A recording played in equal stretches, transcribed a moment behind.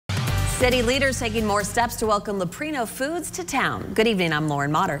City leaders taking more steps to welcome Leprino Foods to town. Good evening, I'm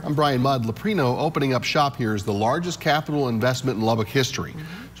Lauren Motter. I'm Brian Mudd. Leprino opening up shop here is the largest capital investment in Lubbock history.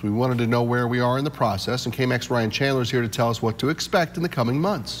 So we wanted to know where we are in the process, and KAMC Ryan Chandler is here to tell us what to expect in the coming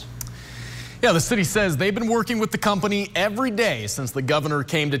months. Yeah, the city says they've been working with the company every day since the governor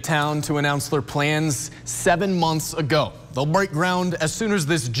came to town to announce their plans 7 months ago. They'll break ground as soon as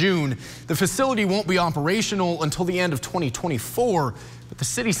this June. The facility won't be operational until the end of 2024, but the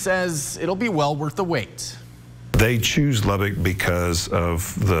city says it'll be well worth the wait. They choose Lubbock because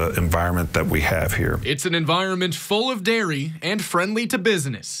of the environment that we have here. It's an environment full of dairy and friendly to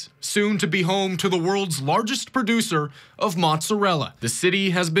business. Soon to be home to the world's largest producer of mozzarella. The city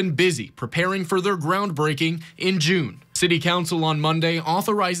has been busy preparing for their groundbreaking in June. City Council on Monday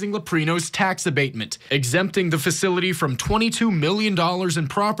authorizing Leprino's tax abatement, exempting the facility from $22 million in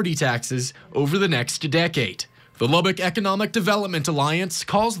property taxes over the next decade. The Lubbock Economic Development Alliance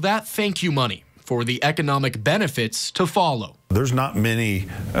calls that thank you money for the economic benefits to follow. There's not many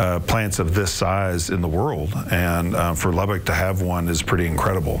plants of this size in the world, and for Lubbock to have one is pretty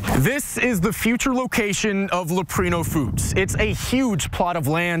incredible. This is the future location of Leprino Foods. It's a huge plot of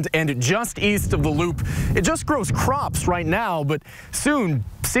land and just east of the loop. It just grows crops right now, but soon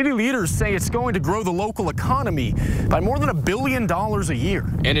city leaders say it's going to grow the local economy by more than $1 billion a year.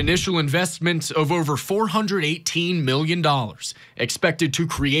 An initial investment of over $418 million, expected to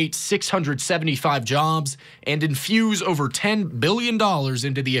create 675 jobs and infuse over $10 billion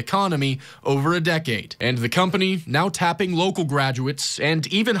into the economy over a decade. And the company now tapping local graduates and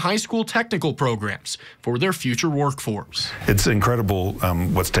even high school technical programs for their future workforce. It's incredible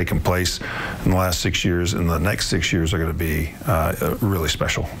what's taken place in the last 6 years, and the next 6 years are going to be really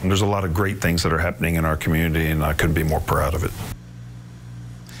special. And there's a lot of great things that are happening in our community, and I couldn't be more proud of it.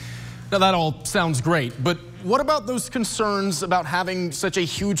 Now that all sounds great, but what about those concerns about having such a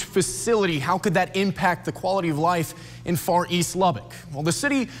huge facility? How could that impact the quality of life in far East Lubbock? Well, the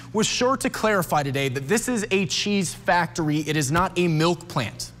city was sure to clarify today that this is a cheese factory. It is not a milk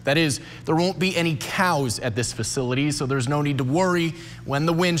plant. That is, there won't be any cows at this facility, so there's no need to worry when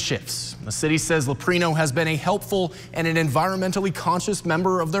the wind shifts. The city says Leprino has been a helpful and an environmentally conscious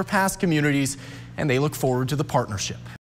member of their past communities, and they look forward to the partnership.